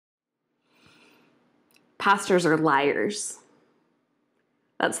Pastors are liars.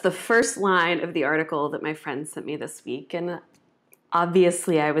 That's the first line of the article that my friend sent me this week. And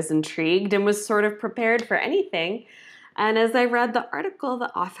obviously I was intrigued and was sort of prepared for anything. And as I read the article,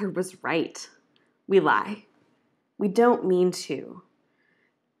 the author was right. We lie. We don't mean to.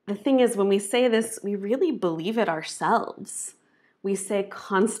 The thing is, when we say this, we really believe it ourselves. We say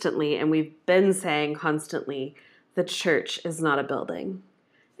constantly, and we've been saying constantly, the church is not a building.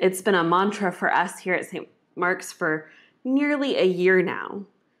 It's been a mantra for us here at St. Mark's for nearly a year now.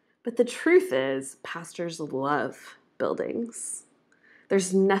 But the truth is, pastors love buildings.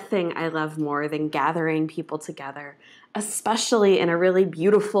 There's nothing I love more than gathering people together, especially in a really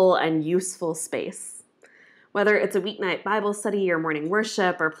beautiful and useful space. Whether it's a weeknight Bible study or morning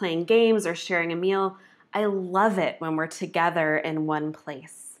worship or playing games or sharing a meal, I love it when we're together in one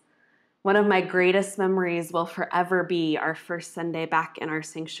place. One of my greatest memories will forever be our first Sunday back in our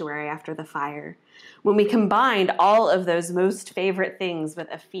sanctuary after the fire, when we combined all of those most favorite things with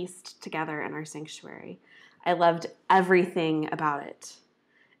a feast together in our sanctuary. I loved everything about it.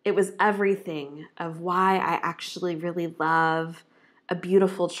 It was everything of why I actually really love a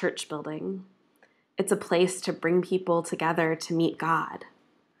beautiful church building. It's a place to bring people together to meet God.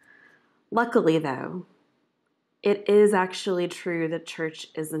 Luckily, though, it is actually true that church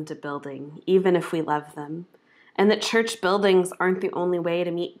isn't a building, even if we love them, and that church buildings aren't the only way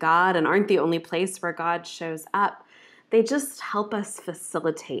to meet God and aren't the only place where God shows up. They just help us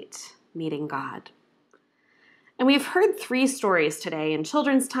facilitate meeting God. And we've heard 3 stories today in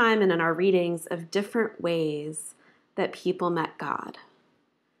children's time and in our readings of different ways that people met God.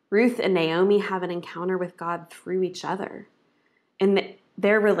 Ruth and Naomi have an encounter with God through each other, and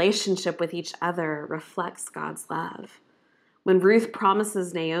their relationship with each other reflects God's love. When Ruth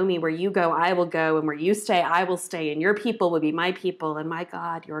promises Naomi, where you go, I will go, and where you stay, I will stay, and your people will be my people, and my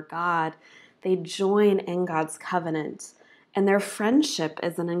God, your God, they join in God's covenant, and their friendship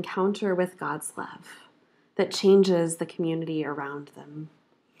is an encounter with God's love that changes the community around them.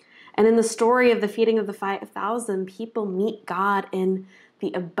 And in the story of the feeding of the 5,000, people meet God in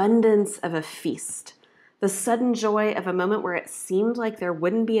the abundance of a feast, the sudden joy of a moment where it seemed like there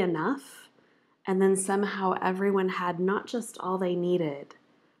wouldn't be enough, and then somehow everyone had not just all they needed,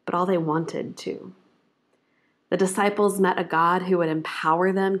 but all they wanted too. The disciples met a God who would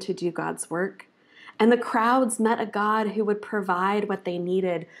empower them to do God's work, and the crowds met a God who would provide what they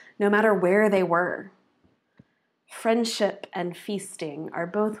needed no matter where they were. Friendship and feasting are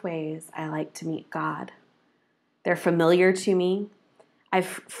both ways I like to meet God. They're familiar to me. I've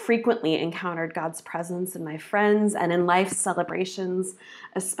frequently encountered God's presence in my friends and in life's celebrations,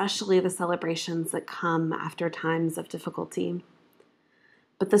 especially the celebrations that come after times of difficulty.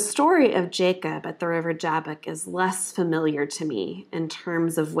 But the story of Jacob at the river Jabbok is less familiar to me in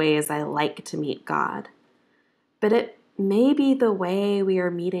terms of ways I like to meet God. But it may be the way we are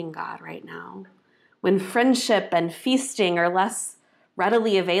meeting God right now, when friendship and feasting are less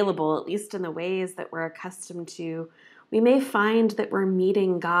readily available, at least in the ways that we're accustomed to. We may find that we're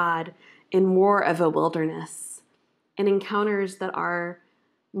meeting God in more of a wilderness, in encounters that are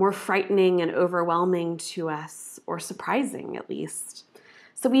more frightening and overwhelming to us, or surprising at least.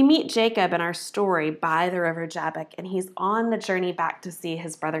 So we meet Jacob in our story by the river Jabbok, and he's on the journey back to see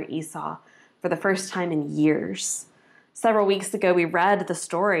his brother Esau for the first time in years. Several weeks ago, we read the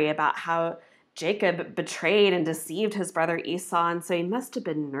story about how Jacob betrayed and deceived his brother Esau, and so he must have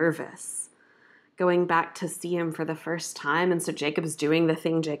been nervous going back to see him for the first time. And so Jacob's doing the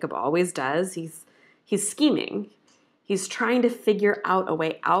thing Jacob always does. He's scheming. He's trying to figure out a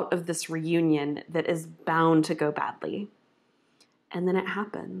way out of this reunion that is bound to go badly. And then it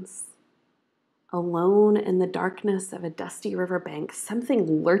happens. Alone in the darkness of a dusty riverbank,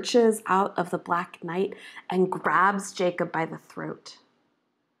 something lurches out of the black night and grabs Jacob by the throat.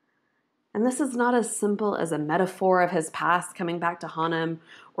 And this is not as simple as a metaphor of his past coming back to haunt him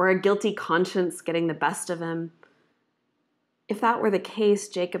or a guilty conscience getting the best of him. If that were the case,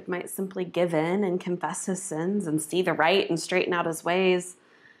 Jacob might simply give in and confess his sins and see the right and straighten out his ways.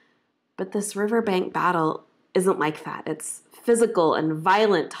 But this riverbank battle isn't like that. It's physical and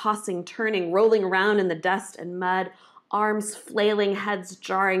violent, tossing, turning, rolling around in the dust and mud, arms flailing, heads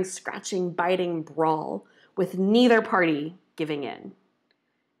jarring, scratching, biting brawl, with neither party giving in.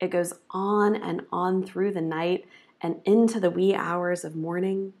 It goes on and on through the night and into the wee hours of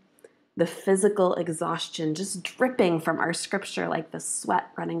morning, the physical exhaustion just dripping from our scripture like the sweat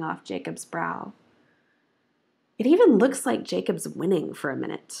running off Jacob's brow. It even looks like Jacob's winning for a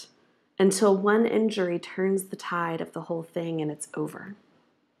minute until one injury turns the tide of the whole thing and it's over.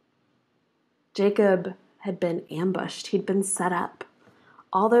 Jacob had been ambushed. He'd been set up.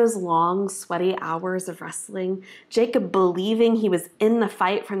 All those long, sweaty hours of wrestling, Jacob believing he was in the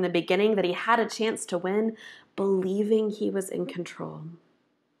fight from the beginning, that he had a chance to win, believing he was in control.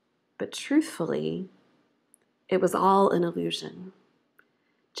 But truthfully, it was all an illusion.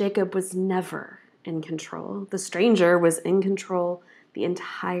 Jacob was never in control. The stranger was in control the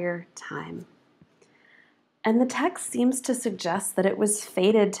entire time. And the text seems to suggest that it was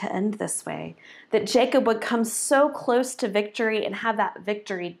fated to end this way, that Jacob would come so close to victory and have that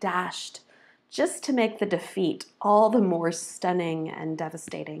victory dashed just to make the defeat all the more stunning and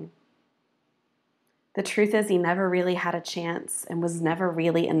devastating. The truth is, he never really had a chance and was never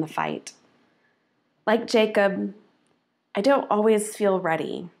really in the fight. Like Jacob, I don't always feel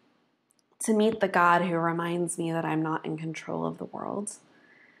ready to meet the God who reminds me that I'm not in control of the world,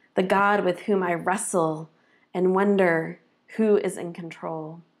 the God with whom I wrestle and wonder who is in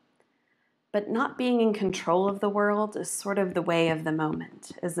control. But not being in control of the world is sort of the way of the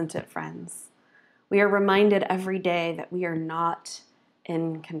moment, isn't it, friends? We are reminded every day that we are not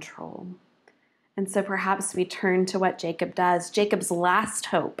in control. And so perhaps we turn to what Jacob does. Jacob's last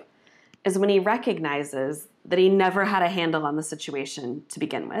hope is when he recognizes that he never had a handle on the situation to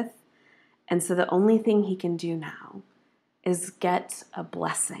begin with. And so the only thing he can do now is get a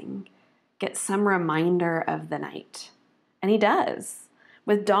blessing, get some reminder of the night. And he does.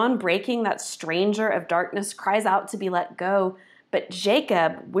 With dawn breaking, that stranger of darkness cries out to be let go. But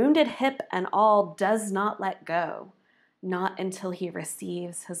Jacob, wounded hip and all, does not let go, not until he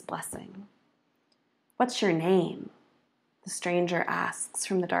receives his blessing. "What's your name?" the stranger asks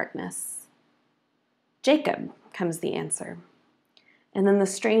from the darkness. "Jacob," comes the answer. And then the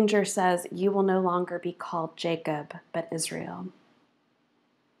stranger says, "You will no longer be called Jacob, but Israel."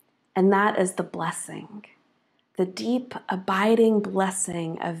 And that is the blessing, the deep, abiding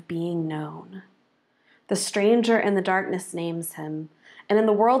blessing of being known. The stranger in the darkness names him. And in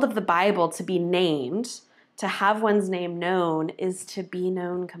the world of the Bible, to be named, to have one's name known, is to be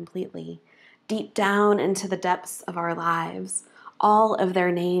known completely. Deep down into the depths of our lives, all of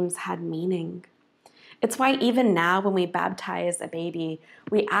their names had meaning. It's why even now when we baptize a baby,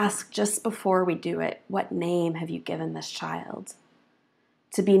 we ask just before we do it, "What name have you given this child?"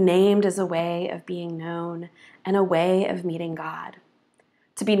 To be named is a way of being known and a way of meeting God.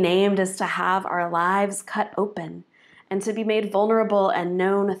 To be named is to have our lives cut open and to be made vulnerable and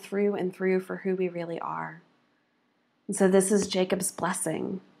known through and through for who we really are. And so this is Jacob's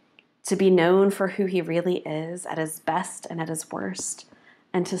blessing, to be known for who he really is at his best and at his worst,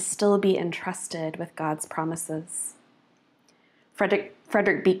 and to still be entrusted with God's promises.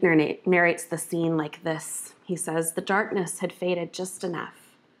 Frederick Buechner narrates the scene like this. He says, "The darkness had faded just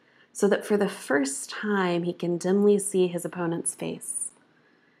enough so that for the first time he can dimly see his opponent's face.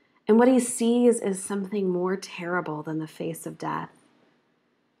 And what he sees is something more terrible than the face of death.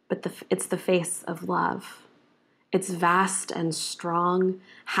 But it's the face of love. It's vast and strong,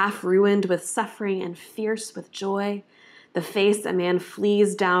 half ruined with suffering and fierce with joy. The face a man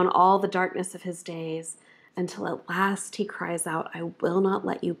flees down all the darkness of his days until at last he cries out, 'I will not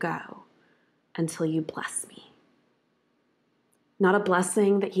let you go until you bless me.'" Not a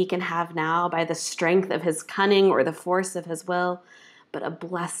blessing that he can have now by the strength of his cunning or the force of his will, but a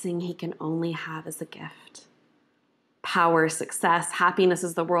blessing he can only have as a gift. Power, success, happiness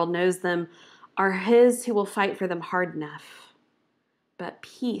as the world knows them are his who will fight for them hard enough. But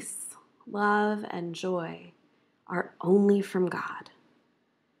peace, love, and joy are only from God.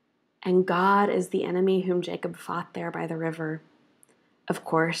 And God is the enemy whom Jacob fought there by the river, of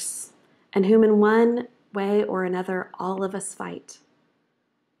course, and whom in one way or another all of us fight.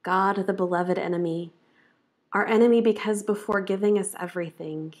 God, the beloved enemy, our enemy because before giving us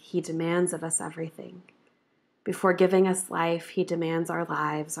everything, he demands of us everything. Before giving us life, he demands our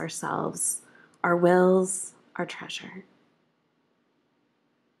lives, ourselves, our wills, our treasure.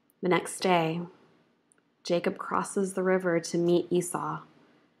 The next day, Jacob crosses the river to meet Esau.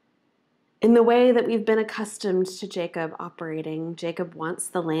 In the way that we've been accustomed to Jacob operating, Jacob wants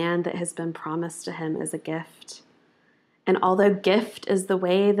the land that has been promised to him as a gift. And although gift is the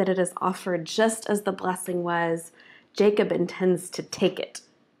way that it is offered, just as the blessing was, Jacob intends to take it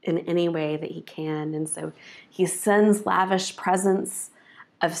in any way that he can. And so he sends lavish presents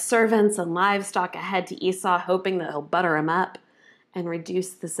of servants and livestock ahead to Esau, hoping that he'll butter him up and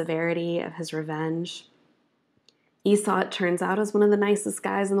reduce the severity of his revenge. Esau, it turns out, is one of the nicest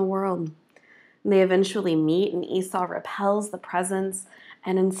guys in the world. And they eventually meet, and Esau repels the presents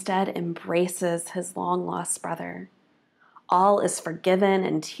and instead embraces his long-lost brother. All is forgiven,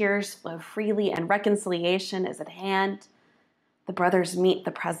 and tears flow freely, and reconciliation is at hand. The brothers meet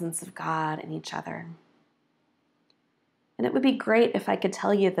the presence of God in each other. And it would be great if I could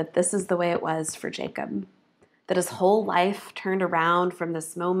tell you that this is the way it was for Jacob, that his whole life turned around from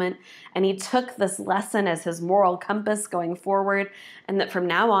this moment, and he took this lesson as his moral compass going forward, and that from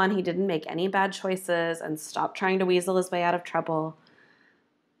now on he didn't make any bad choices and stopped trying to weasel his way out of trouble.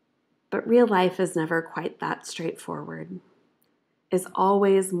 But real life is never quite that straightforward. Is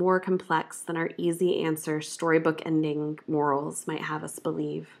always more complex than our easy answer storybook ending morals might have us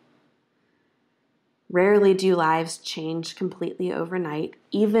believe. Rarely do lives change completely overnight,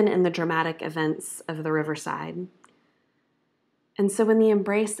 even in the dramatic events of the riverside. And so when the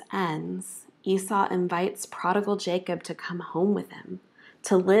embrace ends, Esau invites prodigal Jacob to come home with him,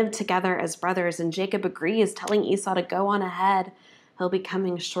 to live together as brothers, and Jacob agrees, telling Esau to go on ahead. He'll be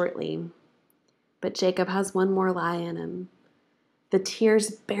coming shortly. But Jacob has one more lie in him. The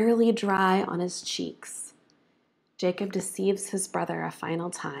tears barely dry on his cheeks. Jacob deceives his brother a final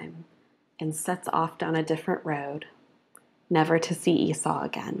time and sets off down a different road, never to see Esau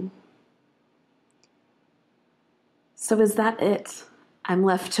again. So is that it? I'm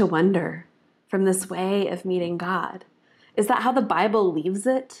left to wonder from this way of meeting God. Is that how the Bible leaves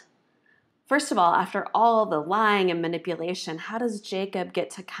it? First of all, after all the lying and manipulation, how does Jacob get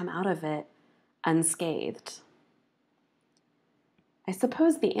to come out of it unscathed? I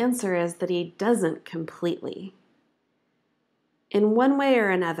suppose the answer is that he doesn't completely. In one way or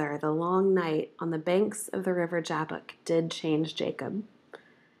another, the long night on the banks of the river Jabbok did change Jacob.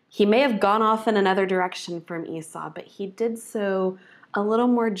 He may have gone off in another direction from Esau, but he did so a little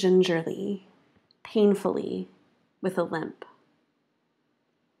more gingerly, painfully, with a limp.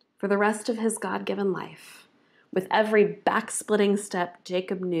 For the rest of his God-given life, with every back-splitting step,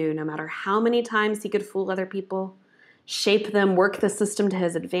 Jacob knew no matter how many times he could fool other people, shape them, work the system to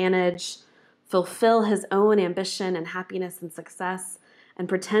his advantage, fulfill his own ambition and happiness and success, and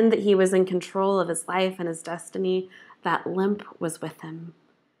pretend that he was in control of his life and his destiny, that limp was with him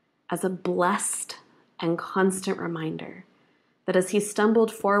as a blessed and constant reminder that as he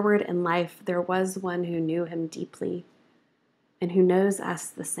stumbled forward in life, there was one who knew him deeply and who knows us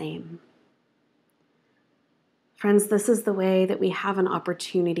the same. Friends, this is the way that we have an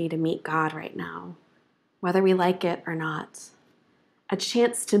opportunity to meet God right now, whether we like it or not. A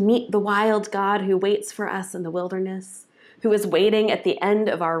chance to meet the wild God who waits for us in the wilderness, who is waiting at the end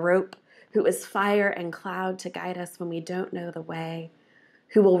of our rope, who is fire and cloud to guide us when we don't know the way,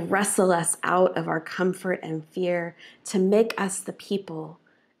 who will wrestle us out of our comfort and fear to make us the people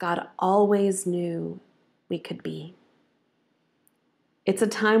God always knew we could be. It's a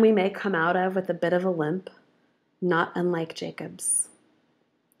time we may come out of with a bit of a limp, not unlike Jacob's.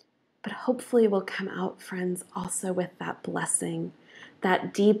 But hopefully we'll come out, friends, also with that blessing,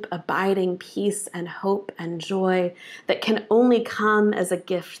 that deep, abiding peace and hope and joy that can only come as a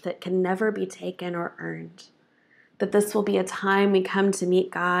gift that can never be taken or earned. That this will be a time we come to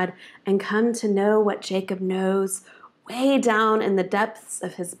meet God and come to know what Jacob knows way down in the depths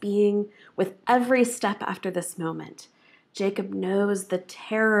of his being with every step after this moment. Jacob knows the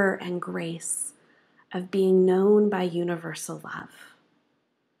terror and grace of being known by universal love.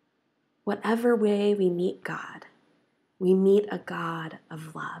 Whatever way we meet God, we meet a God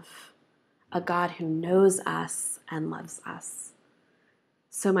of love, a God who knows us and loves us.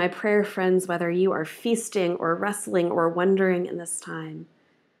 So my prayer, friends, whether you are feasting or wrestling or wondering in this time,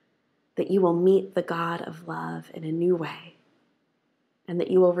 that you will meet the God of love in a new way, and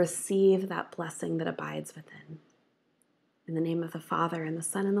that you will receive that blessing that abides within. In the name of the Father, and the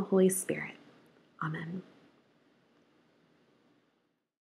Son, and the Holy Spirit. Amen.